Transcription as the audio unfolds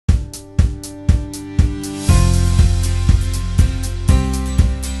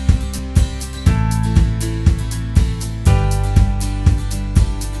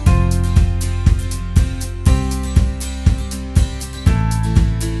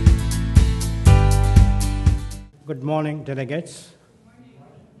Good morning, delegates.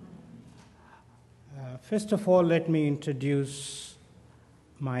 First of all, let me introduce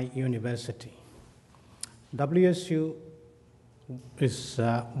my university. WSU is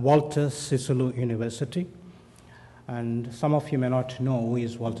Walter Sisulu University, and some of you may not know who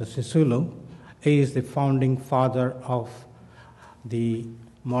is Walter Sisulu. He is the founding father of the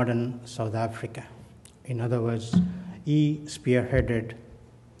modern South Africa. In other words, he spearheaded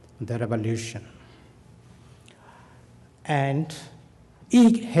the revolution. And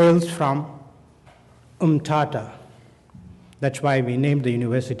he hails from Mthatha. That's why we named the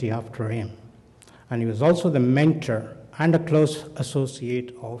university after him. And he was also the mentor and a close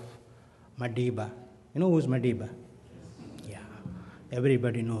associate of Madiba. You know who's Madiba? Yeah,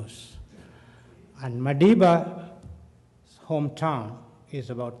 everybody knows. And Madiba's hometown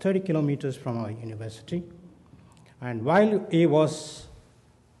is about 30 kilometers from our university. And while he was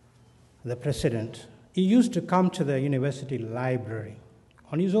the president, he used to come to the university library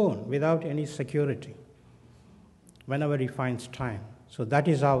on his own without any security whenever he finds time. So that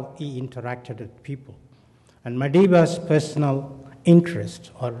is how he interacted with people. And Madiba's personal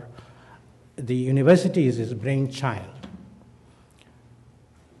interest, or the university, is his brainchild.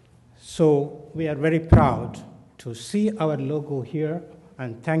 So we are very proud to see our logo here,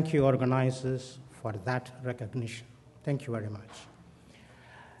 and thank you organizers for that recognition. Thank you very much.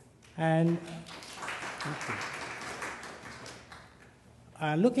 And thank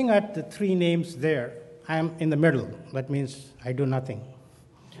you. Looking at the three names there, I am in the middle. That means I do nothing.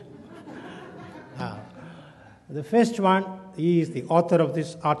 The first one, he is the author of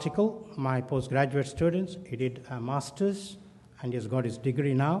this article, my postgraduate students. He did a master's, and he has got his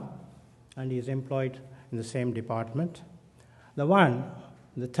degree now, and he is employed in the same department.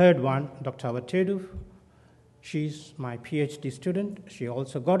 The third one, Dr. Avatedu, she's my PhD student. She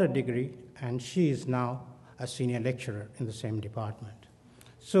also got a degree, and she is now a senior lecturer in the same department.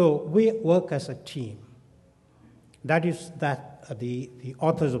 So we work as a team. That is the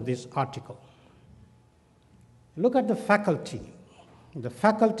authors of this article. Look at the faculty. The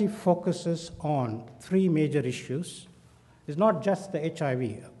faculty focuses on three major issues. It's not just the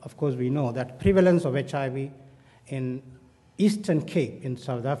HIV. Of course, we know that prevalence of HIV in Eastern Cape in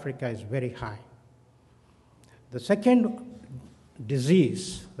South Africa is very high. The second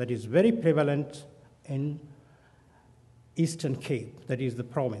disease that is very prevalent in Eastern Cape, that is the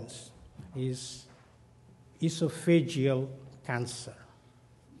province, is esophageal cancer.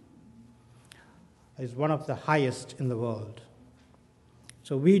 It's one of the highest in the world.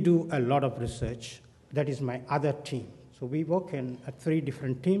 So we do a lot of research. That is my other team. So we work at three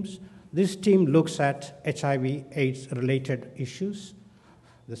different teams. This team looks at HIV/AIDS related issues.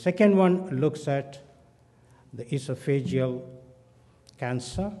 The second one looks at the esophageal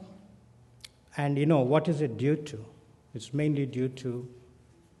cancer. And you know, what is it due to? It's mainly due to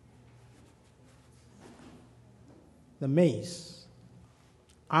the maize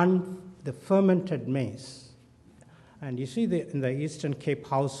and the fermented maize. And you see in the Eastern Cape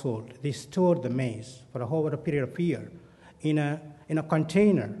household, they store the maize for over a period of a year in a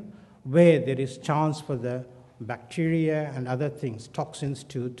container where there is chance for the bacteria and other things, toxins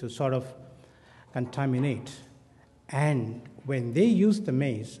to sort of contaminate. And when they use the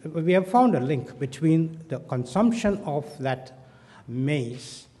maize, we have found a link between the consumption of that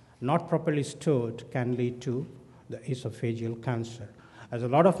maize, not properly stored, can lead to the esophageal cancer. There's a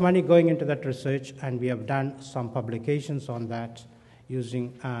lot of money going into that research, and we have done some publications on that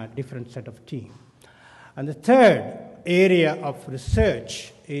using a different set of team. And the third area of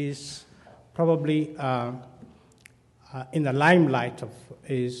research is probably in the limelight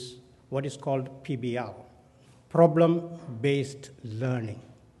is what is called PBL, problem-based learning.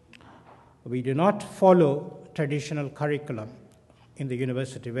 We do not follow traditional curriculum in the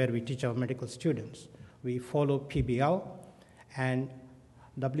university where we teach our medical students. We follow PBL, and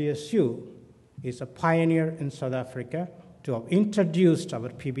WSU is a pioneer in South Africa to have introduced our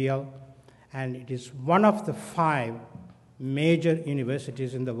PBL, and it is one of the 5 major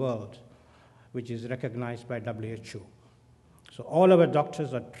universities in the world which is recognized by WHO. So all our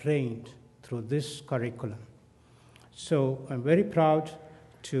doctors are trained through this curriculum. So I'm very proud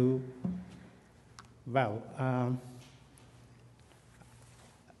to,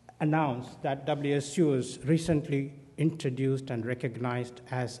 announce that WSU is recently introduced and recognized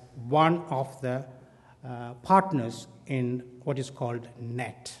as one of the partners in what is called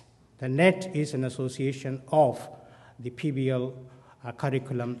NET. The NET is an association of the PBL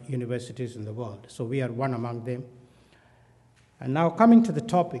curriculum universities in the world. So we are one among them. And now coming to the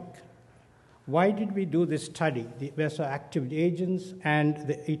topic, Why did we do this study? The vasoactive agents and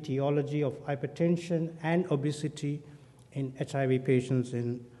the etiology of hypertension and obesity in HIV patients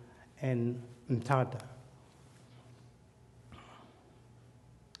in Mthatha.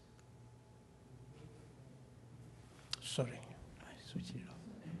 Sorry, I switched it off.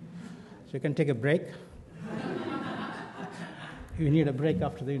 So you can take a break. You need a break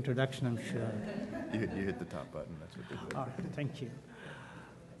after the introduction, I'm sure. You hit the top button, that's what they did. All right, thank you.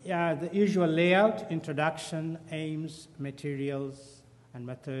 Yeah, the usual layout: introduction, aims, materials and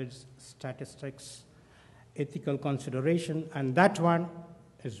methods, statistics, ethical consideration, and that one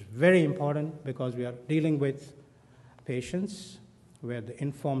is very important because we are dealing with patients where the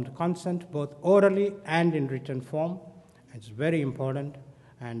informed consent, both orally and in written form. It's very important,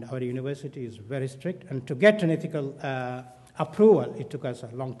 and our university is very strict. And to get an ethical approval, it took us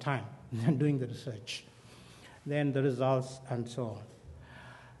a long time doing the research. Then the results and so on.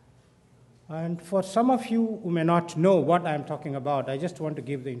 And for some of you who may not know what I'm talking about, I just want to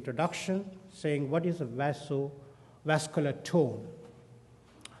give the introduction, saying what is a vascular tone.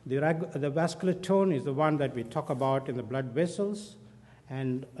 The vascular tone is the one that we talk about in the blood vessels,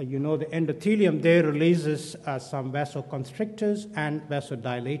 and you know the endothelium there releases some vasoconstrictors and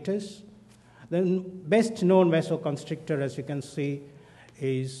vasodilators. The best known vasoconstrictor, as you can see,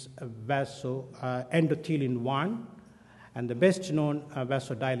 is endothelin 1. And the best known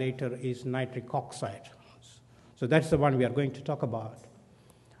vasodilator is nitric oxide. So that's the one we are going to talk about.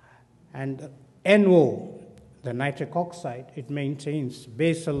 And NO, the nitric oxide, it maintains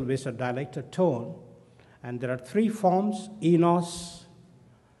basal vasodilator tone. And there are three forms: eNOS,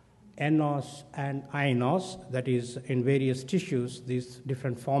 NOS, and iNOS. That is, in various tissues, these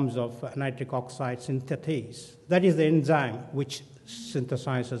different forms of nitric oxide synthetase. That is the enzyme which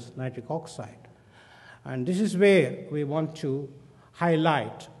synthesizes nitric oxide. And this is where we want to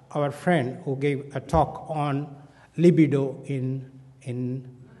highlight our friend who gave a talk on libido in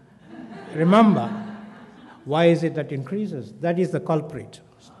remember, why is it that increases? That is the culprit.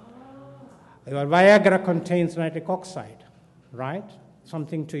 Your Viagra contains nitric oxide, right?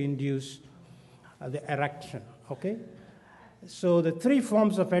 Something to induce the erection, okay? So the three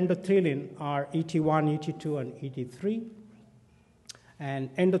forms of endothelin are ET1, ET2, and ET3.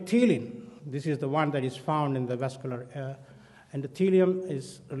 And endothelin, this is the one that is found in the vascular endothelium,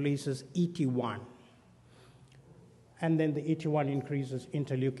 releases ET1. And then the ET1 increases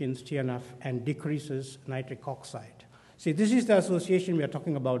interleukins, TNF, and decreases nitric oxide. See, this is the association we are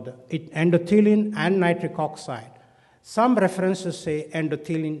talking about, the endothelin and nitric oxide. Some references say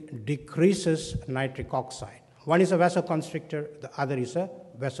endothelin decreases nitric oxide. One is a vasoconstrictor, the other is a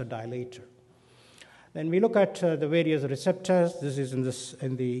vasodilator. Then we look at the various receptors. This is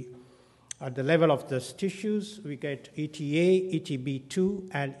at the level of these tissues. We get ETA, ETB2,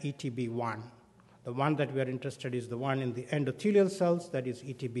 and ETB1. The one that we are interested in is the one in the endothelial cells, that is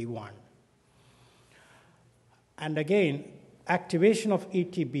ETB1. And again, activation of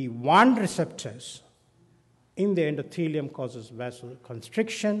ETB1 receptors in the endothelium causes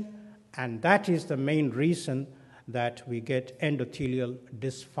vasoconstriction, and that is the main reason that we get endothelial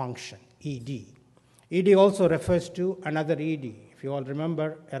dysfunction, ED. ED also refers to another ED. If you all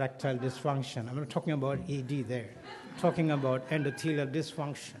remember, erectile dysfunction. I'm not talking about ED there. I'm talking about endothelial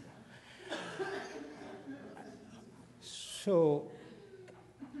dysfunction. So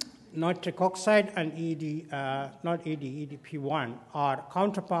nitric oxide and EDP1 are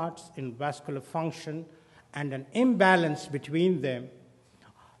counterparts in vascular function, and an imbalance between them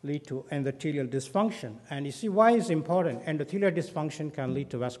lead to endothelial dysfunction. And you see why it's important. Endothelial dysfunction can lead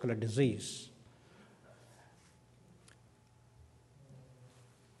to vascular disease.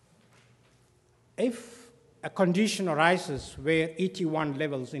 If a condition arises where ET1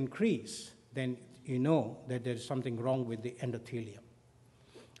 levels increase, then you know that there is something wrong with the endothelium.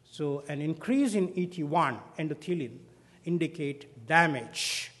 So an increase in ET1 endothelium indicate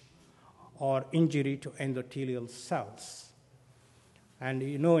damage or injury to endothelial cells. And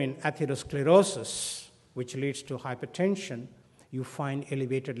you know in atherosclerosis, which leads to hypertension, you find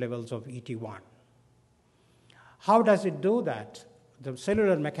elevated levels of ET1. How does it do that? The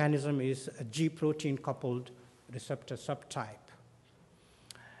cellular mechanism is a G protein coupled receptor subtype.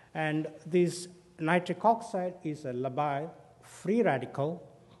 And this nitric oxide is a labile free radical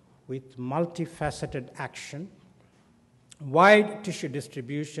with multifaceted action, wide tissue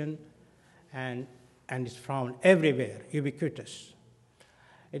distribution, and is found everywhere, ubiquitous.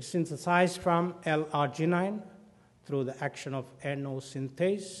 It's synthesized from L-arginine through the action of NO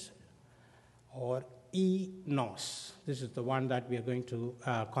synthase or eNOS. This is the one that we are going to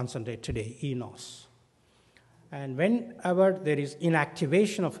concentrate today, eNOS. And whenever there is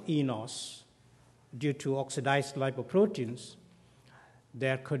inactivation of eNOS, due to oxidized lipoproteins,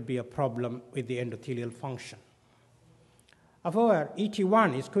 there could be a problem with the endothelial function. However,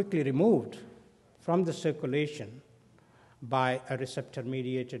 ET1 is quickly removed from the circulation by a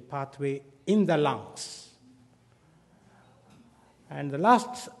receptor-mediated pathway in the lungs. And the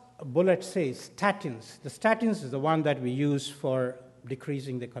last bullet says statins. The statins is the one that we use for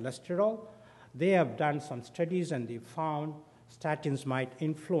decreasing the cholesterol. They have done some studies and they found statins might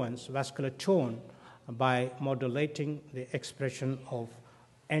influence vascular tone by modulating the expression of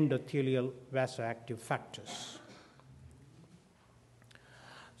endothelial vasoactive factors.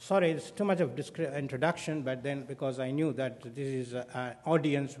 Sorry, it's too much of introduction, but then because I knew that this is an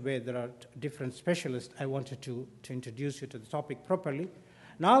audience where there are different specialists, I wanted to introduce you to the topic properly.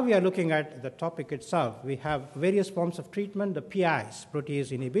 Now we are looking at the topic itself. We have various forms of treatment, the PIs,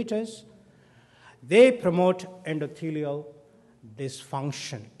 protease inhibitors. They promote endothelial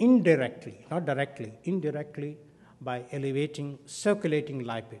dysfunction indirectly, not directly, indirectly by elevating circulating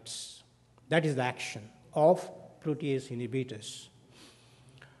lipids. That is the action of protease inhibitors.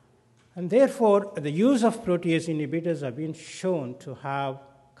 And therefore, the use of protease inhibitors have been shown to have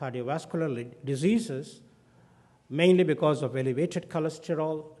cardiovascular diseases, mainly because of elevated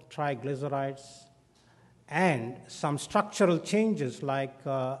cholesterol, triglycerides, and some structural changes like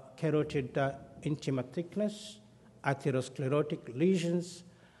carotid intima thickness, atherosclerotic lesions,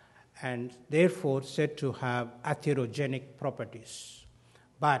 and therefore said to have atherogenic properties.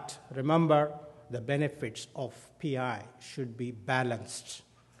 But remember, the benefits of PI should be balanced.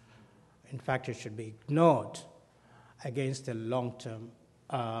 In fact, it should be ignored against the long-term,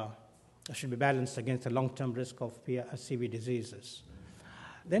 should be balanced against the long-term risk of CV diseases.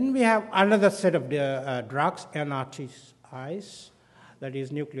 Then we have another set of drugs, NRTIs, that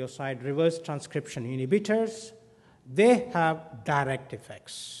is nucleoside reverse transcription inhibitors. They have direct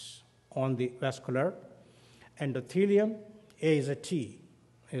effects on the vascular endothelium. A is a T,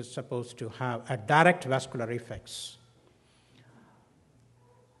 is supposed to have a direct vascular effects.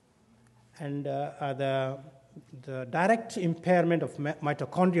 And the direct impairment of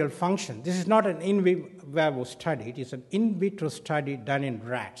mitochondrial function, this is not an in vivo study, it is an in vitro study done in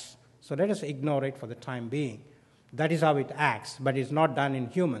rats. So let us ignore it for the time being. That is how it acts, but it's not done in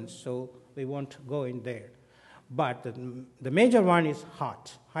humans, so we won't go in there. But the major one is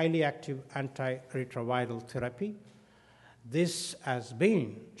HART, highly active antiretroviral therapy. This has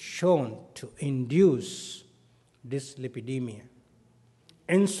been shown to induce dyslipidemia,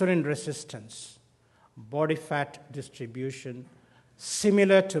 insulin resistance, body fat distribution,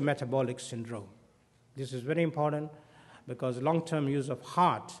 similar to metabolic syndrome. This is very important because long-term use of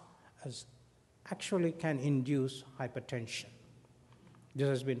HART actually can induce hypertension. This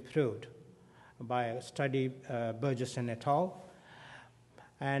has been proved by a study, Burgess and et al.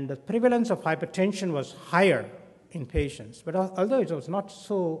 And the prevalence of hypertension was higher in patients, but although it was not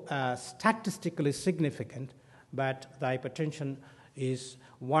so statistically significant, but the hypertension is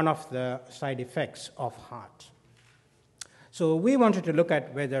one of the side effects of HART. So we wanted to look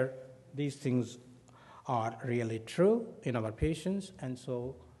at whether these things are really true in our patients, and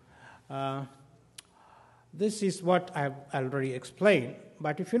so this is what I've already explained.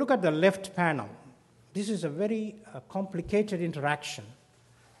 But if you look at the left panel, this is a very complicated interaction.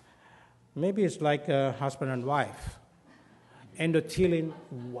 Maybe it's like a husband and wife,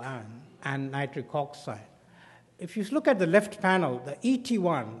 endothelin-1 and nitric oxide. If you look at the left panel, the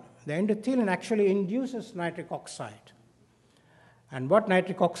ET1, the endothelin actually induces nitric oxide. And what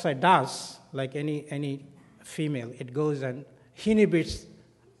nitric oxide does, like any female, it goes and inhibits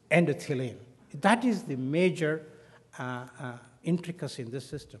endothelin. That is the major intricacy in this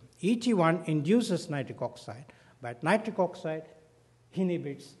system. ET1 induces nitric oxide, but nitric oxide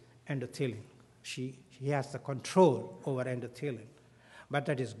inhibits endothelin. He has the control over endothelin, but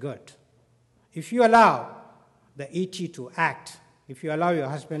that is good. If you allow the ET to act, if you allow your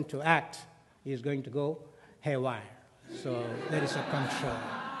husband to act, he is going to go haywire. So there is a control.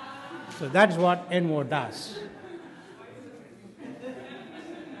 So that's what NMO does.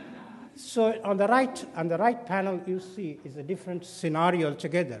 So on the right panel, you see is a different scenario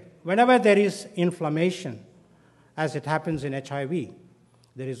altogether. Whenever there is inflammation, as it happens in HIV,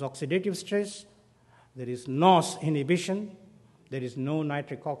 there is oxidative stress, there is NOS inhibition, there is no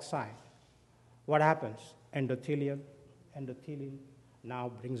nitric oxide. What happens? Endothelin now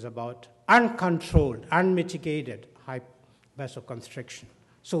brings about uncontrolled, unmitigated vasoconstriction.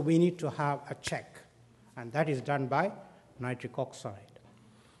 So we need to have a check, and that is done by nitric oxide.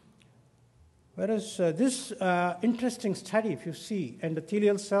 Whereas this interesting study, if you see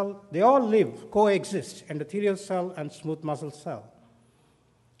endothelial cell, they all coexist, endothelial cell and smooth muscle cell.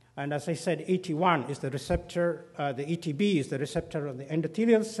 And as I said, ET1 is the receptor, the ETB is the receptor of the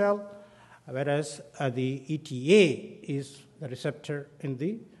endothelial cell, whereas the ETA is the receptor in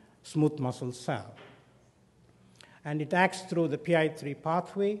the smooth muscle cell. And it acts through the PI3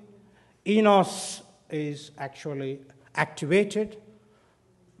 pathway. eNOS is actually activated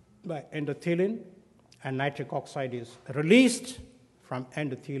by endothelin, and nitric oxide is released from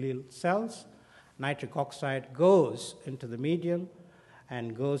endothelial cells. Nitric oxide goes into the medium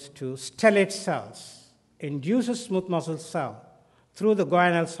and goes to stellate cells, induces smooth muscle cell. Through the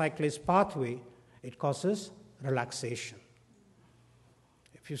guanyl cyclase pathway, it causes relaxation.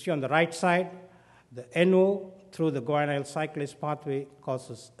 If you see on the right side, the NO through the guanyl cyclase pathway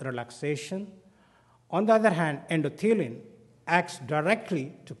causes relaxation. On the other hand, endothelin acts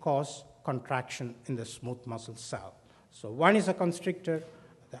directly to cause contraction in the smooth muscle cell. So one is a constrictor,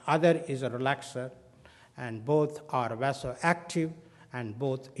 the other is a relaxer, and both are vasoactive and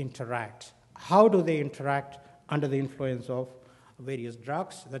both interact. How do they interact? Under the influence of various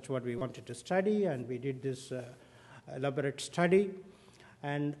drugs. That's what we wanted to study, and we did this elaborate study.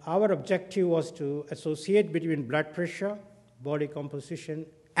 And our objective was to associate between blood pressure, body composition,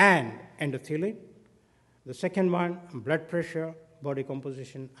 and endothelin. The second one, blood pressure, body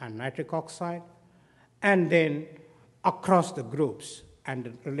composition, and nitric oxide. And then across the groups and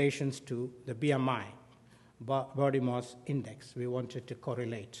the relations to the BMI, body mass index, we wanted to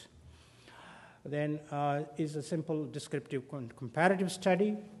correlate. Then is a simple descriptive comparative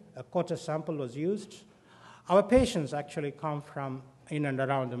study. A quota sample was used. Our patients actually come from in and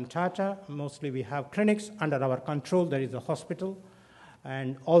around Mthatha. Mostly we have clinics under our control, that is the hospital,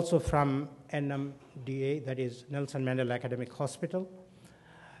 and also from NMDA, that is Nelson Mandela Academic Hospital.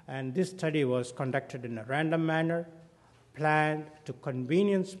 And this study was conducted in a random manner, planned to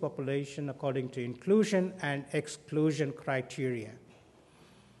convenience population according to inclusion and exclusion criteria.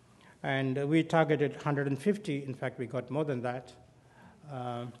 And we targeted 150. In fact, we got more than that.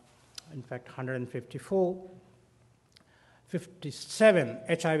 In fact, 154. 57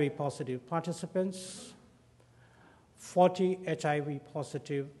 HIV positive participants, 40 HIV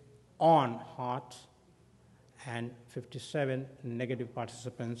positive on heart, and 57 negative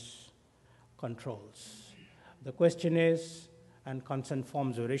participants controls. The questionnaires and consent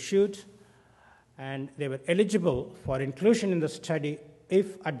forms were issued, and they were eligible for inclusion in the study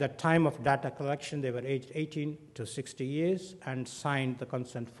if at the time of data collection they were aged 18 to 60 years and signed the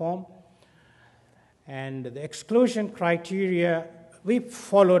consent form. And the exclusion criteria, we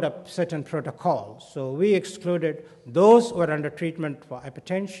followed a certain protocol. So we excluded those who were under treatment for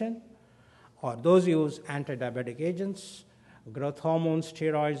hypertension, or those who use anti-diabetic agents, growth hormones,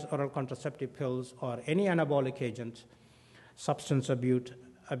 steroids, oral contraceptive pills, or any anabolic agent, substance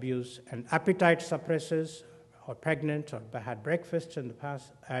abuse, and appetite suppressors, or pregnant, or had breakfast in the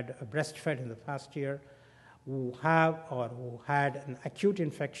past, had breastfed in the past year, who have or who had an acute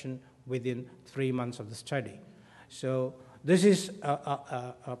infection within 3 months of the study. So this is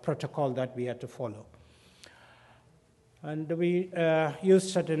a protocol that we had to follow. And we used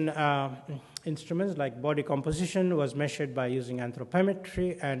certain instruments, like body composition was measured by using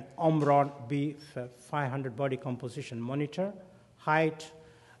anthropometry and Omron B500 body composition monitor, height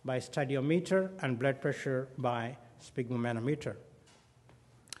by stadiometer, and blood pressure by sphygmomanometer.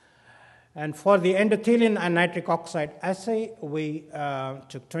 And for the endothelin and nitric oxide assay, we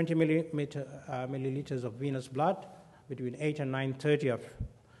took 20 milliliters of venous blood between 8 and 9:30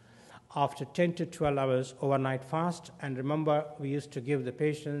 after 10 to 12 hours overnight fast. And remember, we used to give the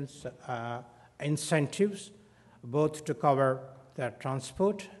patients incentives, both to cover their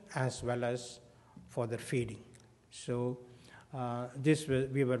transport as well as for their feeding. So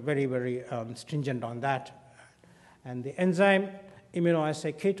we were very, very stringent on that. And the enzyme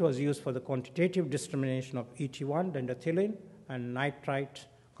immunoassay kit was used for the quantitative determination of ET1, endothelin, and nitrite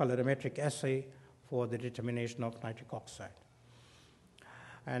colorimetric assay for the determination of nitric oxide.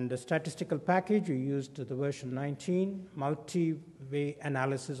 And the statistical package, we used the version 19, multi-way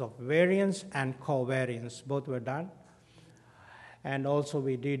analysis of variance and covariance, both were done. And also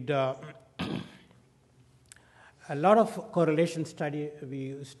we did a lot of correlation study. We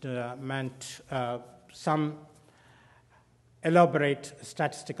used some elaborate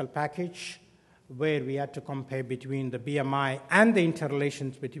statistical package where we had to compare between the BMI and the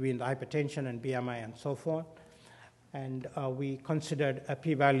interrelations between the hypertension and BMI and so forth. And we considered a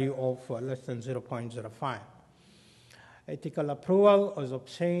p-value of less than 0.05. Ethical approval was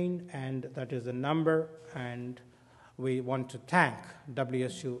obtained, and that is the number, and we want to thank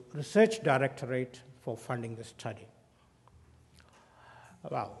WSU Research Directorate for funding the study.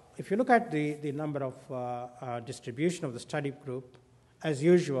 Well, if you look at the number of distribution of the study group, as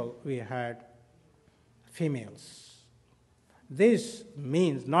usual, we had females. This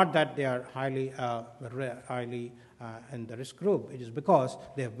means not that they are highly in the risk group. It is because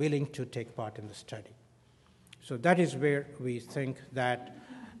they are willing to take part in the study. So that is where we think that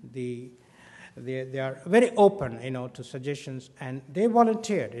they are very open, to suggestions, and they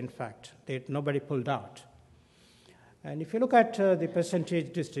volunteered. In fact, nobody pulled out. And if you look at the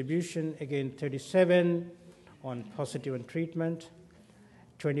percentage distribution, again, 37 on positive on treatment,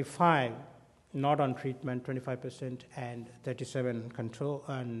 25 not on treatment, 25%, and 37 control,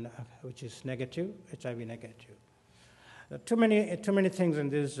 and which is negative, HIV negative. Too many things in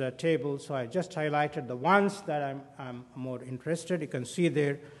this table, so I just highlighted the ones that I'm more interested. You can see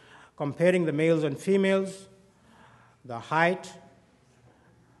there, comparing the males and females, the height,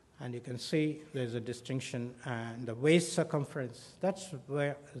 and you can see there's a distinction, and the waist circumference. That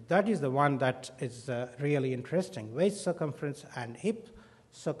is the one that is really interesting. Waist circumference and hip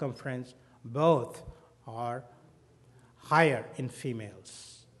circumference both are higher in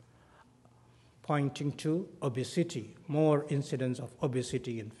females, pointing to obesity, more incidence of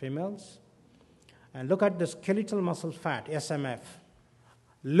obesity in females. And look at the skeletal muscle fat, SMF,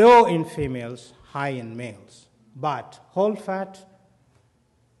 low in females, high in males. But whole fat,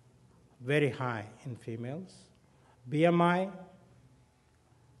 very high in females. BMI,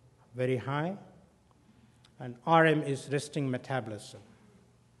 very high. And RM is resting metabolism.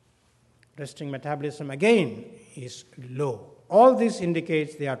 Resting metabolism, again, is low. All this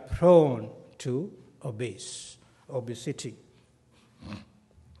indicates they are prone to obesity.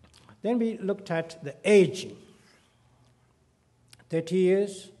 Then we looked at the aging. 30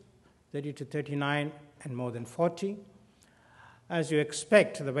 years, 30 to 39, and more than 40. As you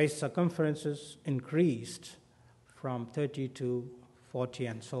expect, the waist circumferences increased from 30 to 40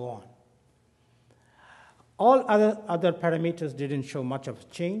 and so on. All other parameters didn't show much of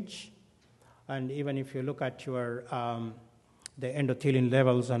change. And even if you look at your the endothelin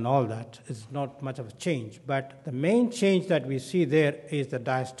levels and all that, is not much of a change. But the main change that we see there is the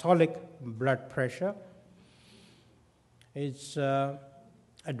diastolic blood pressure. It's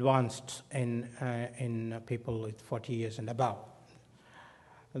advanced in people with 40 years and above.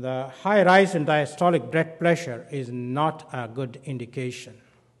 The high rise in diastolic blood pressure is not a good indication.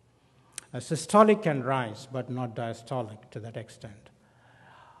 A systolic can rise, but not diastolic to that extent.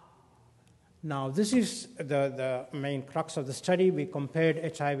 Now, this is the main crux of the study. We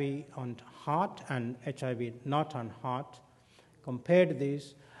compared HIV on heart and HIV not on heart. Compared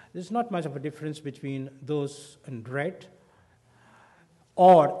these. There's not much of a difference between those in red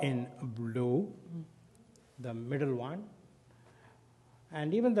or in blue, the middle one.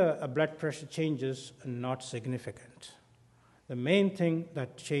 And even the blood pressure changes are not significant. The main thing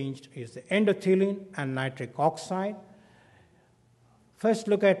that changed is the endothelin and nitric oxide. First,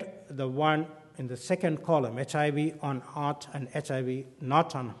 look at the one in the second column, HIV on heart and HIV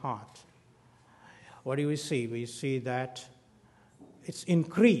not on heart. What do we see? We see that it's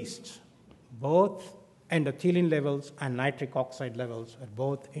increased. Both endothelin levels and nitric oxide levels are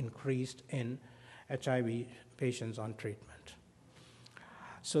both increased in HIV patients on treatment.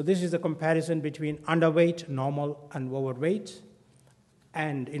 So this is the comparison between underweight, normal, and overweight.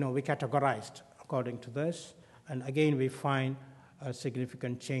 And we categorized according to this. And again, we find a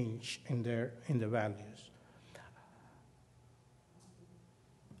significant change in the values.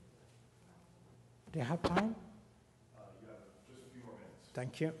 Do you have time? You have just a few more minutes.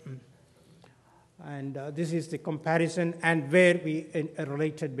 Thank you. And this is the comparison and where we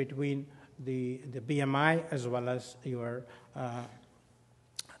related between the BMI as well as your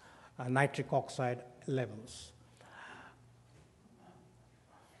nitric oxide levels.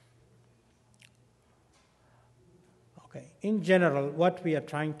 Okay. In general, what we are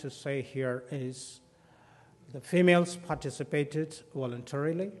trying to say here is the females participated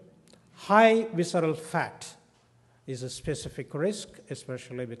voluntarily. High visceral fat is a specific risk,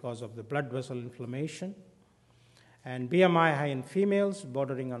 especially because of the blood vessel inflammation. And BMI high in females,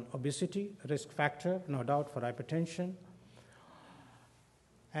 bordering on obesity, risk factor, no doubt, for hypertension.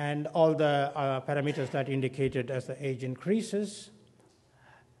 And all the parameters that indicated as the age increases.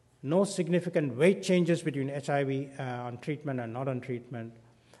 No significant weight changes between HIV on treatment and not on treatment.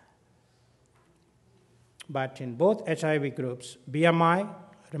 But in both HIV groups, BMI,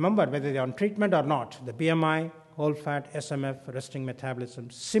 remember whether they're on treatment or not, the BMI, whole fat, SMF, resting metabolism,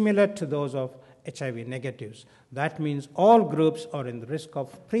 similar to those of HIV negatives. That means all groups are in the risk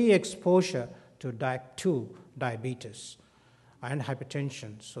of pre-exposure to type 2 diabetes and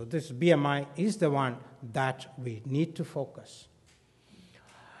hypertension. So this BMI is the one that we need to focus.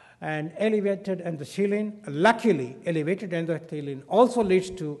 And elevated endothelin, luckily, elevated endothelin also leads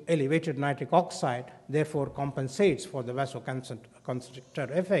to elevated nitric oxide, therefore compensates for the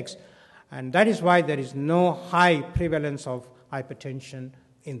vasoconstrictor effects. And that is why there is no high prevalence of hypertension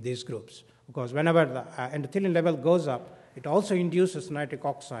in these groups. Because whenever the endothelin level goes up, it also induces nitric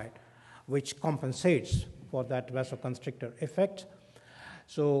oxide, which compensates for that vasoconstrictor effect.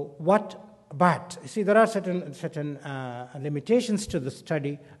 So but see, there are certain limitations to the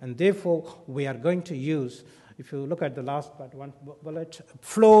study, and therefore we are going to use, if you look at the last but one bullet,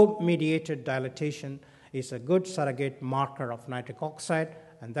 flow-mediated dilatation is a good surrogate marker of nitric oxide,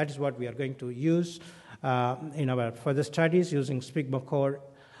 and that is what we are going to use in our further studies using sphygmocor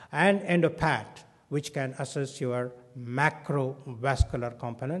and endopat, which can assess your macrovascular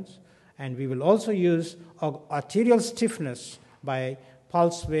components. And we will also use arterial stiffness by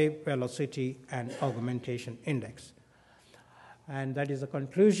pulse wave velocity and augmentation index. And that is the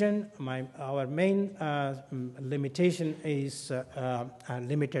conclusion. Our main limitation is a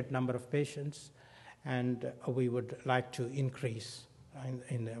limited number of patients, and we would like to increase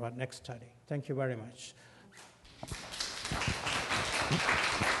in our next study. Thank you very much.